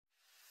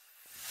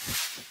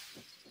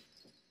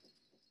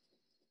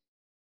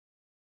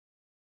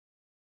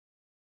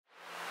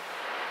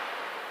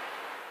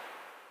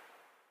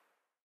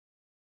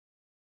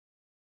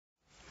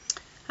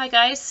Hi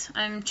guys,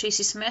 I'm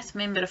Tracy Smith,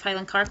 member of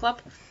Highland Car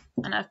Club,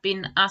 and I've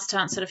been asked to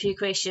answer a few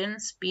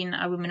questions being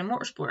a woman in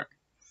motorsport.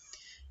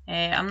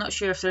 I'm not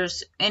sure if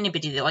there's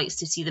anybody that likes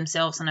to see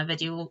themselves in a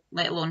video,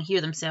 let alone hear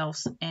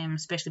themselves,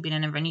 especially being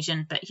an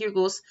Invernessian, but here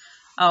goes.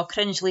 I'll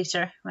cringe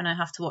later when I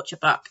have to watch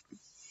it back.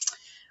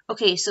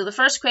 Okay, so the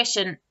first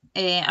question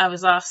I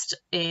was asked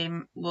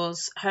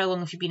was, how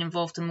long have you been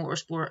involved in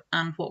motorsport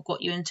and what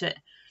got you into it?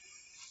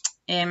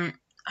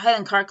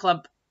 Highland Car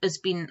Club has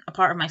been a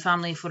part of my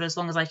family for as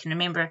long as I can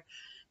remember.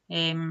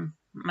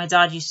 My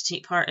dad used to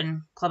take part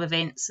in club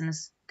events and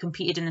has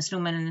competed in the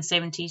Snowman in the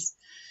 70s.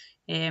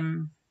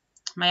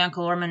 My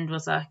uncle Ormond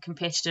was a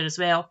competitor as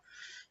well.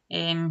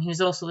 He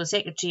was also the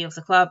secretary of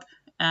the club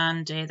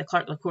and the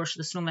clerk of the course of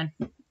the Snowman.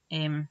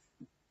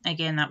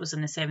 Again, that was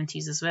in the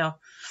 70s as well.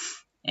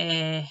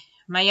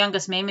 My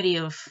youngest memory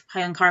of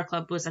Highland Car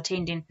Club was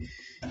attending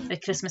the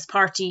Christmas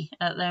party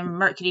at the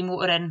Mercury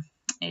Motor Inn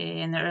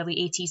in the early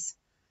 80s.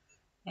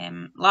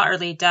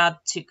 Latterly, Dad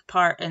took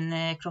part in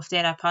the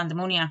Croftera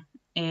Pandemonia,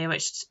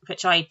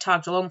 which I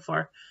tagged along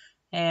for.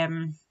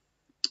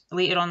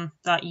 Later on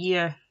that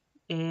year,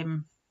 it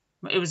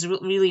was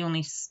really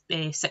only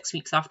 6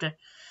 weeks after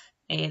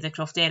the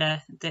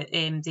Croftera, the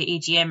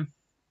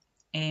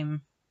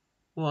AGM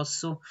was.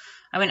 So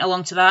I went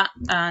along to that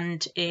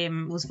and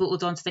was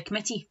voted onto the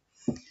committee.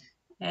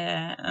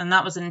 And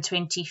that was in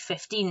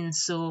 2015,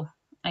 so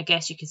I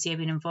guess you could say I've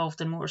been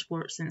involved in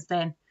motorsport since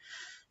then.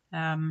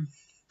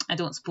 I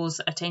don't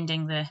suppose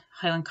attending the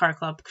Highland Car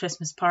Club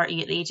Christmas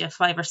party at the age of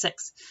 5 or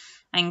 6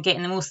 and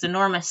getting the most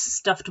enormous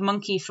stuffed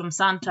monkey from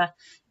Santa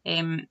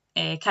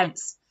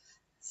counts.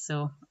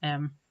 So,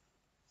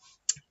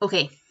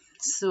 okay,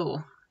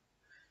 so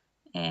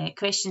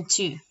question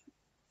 2.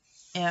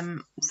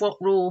 What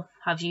role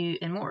have you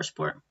in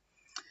motorsport?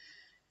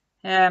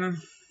 In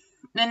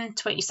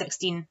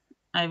 2016,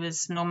 I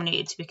was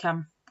nominated to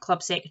become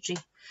club secretary,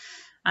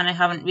 and I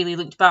haven't really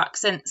looked back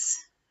since.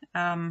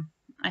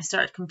 I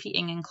started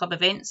competing in club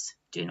events,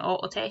 doing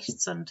auto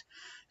tests and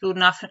road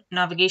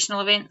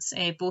navigational events,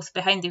 both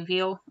behind the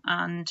wheel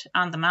and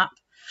the map.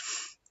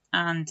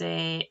 And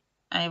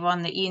I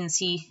won the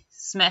E&C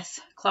Smith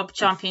Club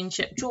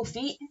Championship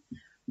trophy,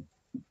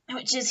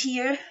 which is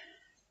here.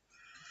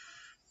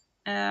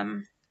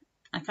 I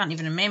can't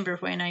even remember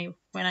when I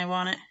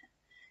won it.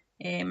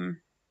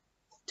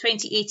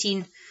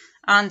 2018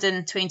 and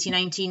in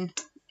 2019.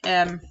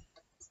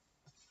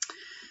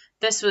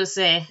 This was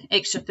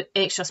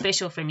extra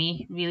special for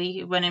me,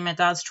 really, winning my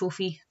dad's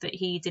trophy that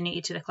he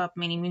donated to the club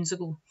many moons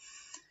ago.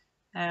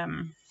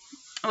 When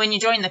you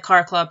join the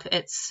car club,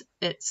 it's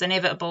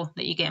inevitable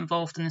that you get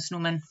involved in the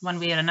Snowman one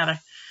way or another.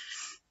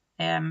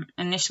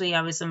 Initially,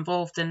 I was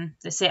involved in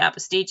the setup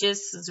of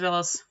stages as well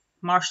as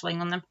marshalling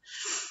on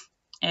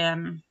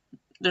them.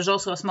 There's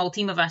also a small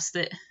team of us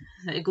that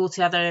go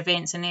to other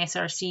events in the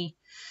SRC,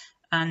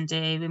 and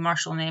we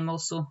marshal them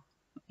also.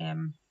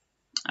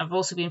 I've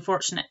also been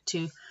fortunate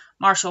to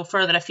marshal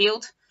further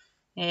afield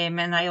in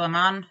the Isle of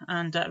Man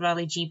and at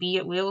Rally GB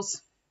at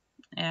Wales.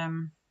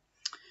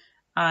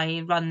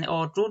 I run the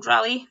odd road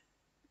rally,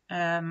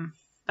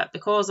 but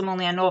because I'm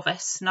only a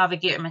novice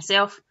navigator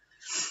myself,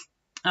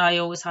 I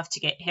always have to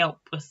get help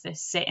with the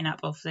setting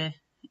up of the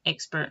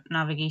expert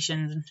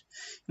navigation. It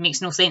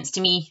makes no sense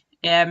to me,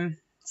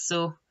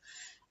 so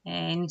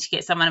I need to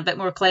get someone a bit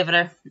more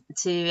cleverer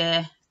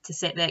to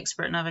set the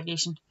expert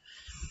navigation.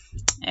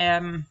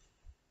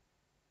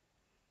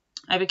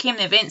 I became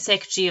the event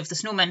secretary of the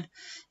Snowman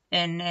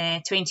in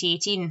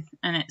 2018,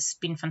 and it's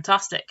been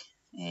fantastic.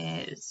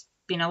 It's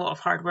been a lot of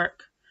hard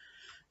work.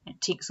 It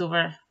takes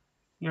over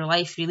your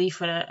life really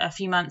for a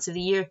few months of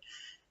the year,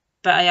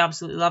 but I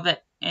absolutely love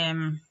it.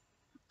 I'm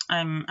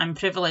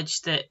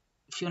privileged that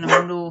Fiona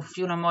Monroe,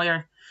 Fiona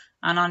Moyer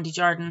and Andy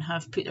Jardine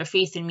have put their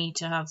faith in me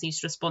to have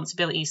these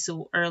responsibilities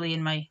so early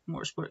in my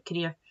motorsport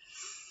career.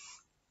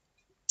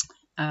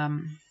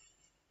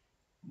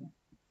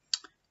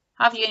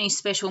 Have you any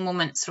special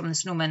moments from the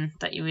Snowman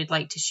that you would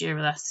like to share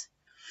with us?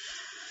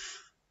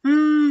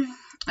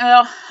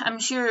 Well, I'm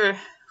sure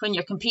when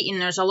you're competing,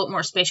 there's a lot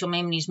more special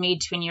memories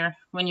made when you're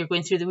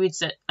going through the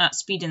woods at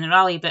speed in the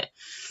rally,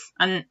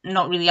 and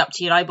not really up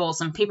to your eyeballs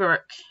in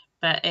paperwork.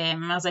 But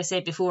as I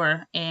said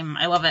before,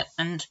 I love it.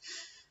 And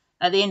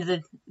at the end of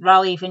the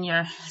rally, when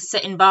you're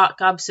sitting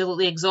back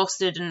absolutely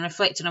exhausted and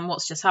reflecting on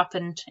what's just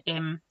happened,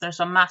 there's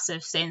a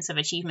massive sense of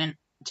achievement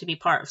to be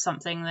part of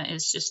something that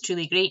is just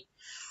truly great.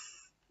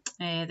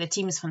 The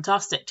team is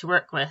fantastic to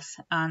work with,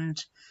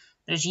 and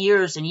there's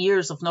years and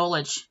years of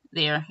knowledge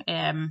there.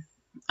 And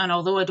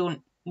although I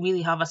don't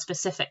really have a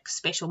specific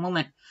special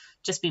moment,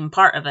 just being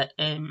part of it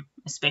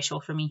is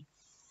special for me.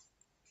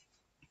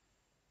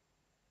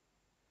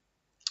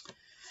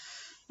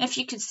 If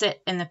you could sit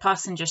in the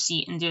passenger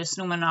seat and do a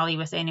Snowman rally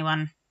with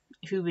anyone,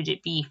 who would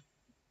it be?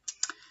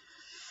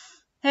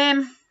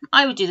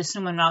 I would do the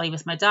Snowman rally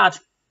with my dad,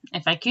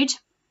 if I could.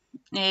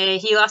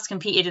 He last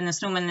competed in the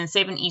Snowman in the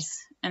 70s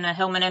in a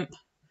Hillman Imp.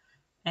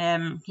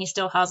 He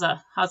still has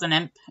an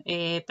Imp,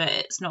 but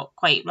it's not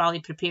quite rally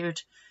prepared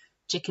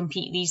to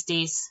compete these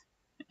days.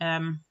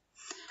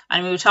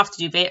 and we would have to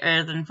do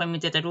better than when we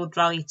did a road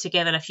rally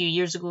together a few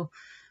years ago.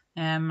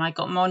 I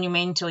got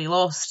monumentally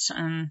lost,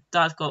 and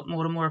Dad got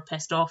more and more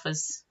pissed off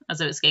as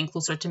it was getting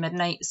closer to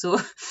midnight. So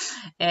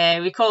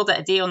we called it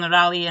a day on the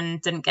rally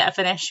and didn't get a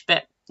finish.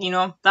 But you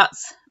know,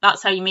 that's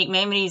how you make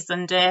memories,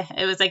 and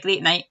it was a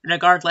great night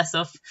regardless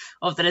of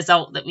the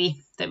result that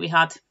we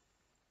had.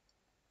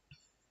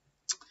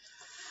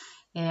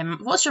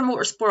 What's your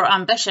motorsport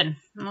ambition?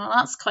 Well,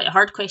 that's quite a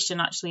hard question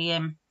actually,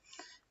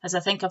 as I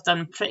think I've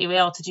done pretty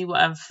well to do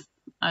what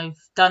I've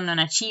done and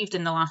achieved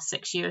in the last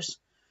 6 years.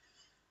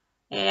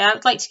 I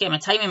would like to get my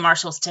timing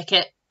marshal's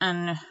ticket,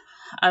 and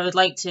I would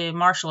like to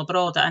marshal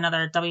abroad at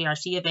another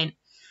WRC event.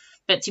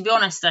 But to be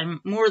honest, I'm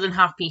more than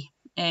happy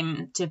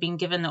to have been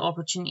given the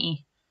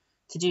opportunity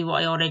to do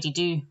what I already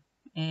do.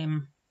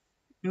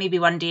 Maybe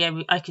one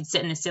day I could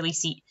sit in the silly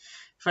seat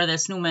for the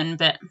Snowman,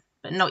 but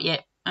not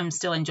yet. I'm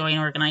still enjoying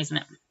organising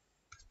it.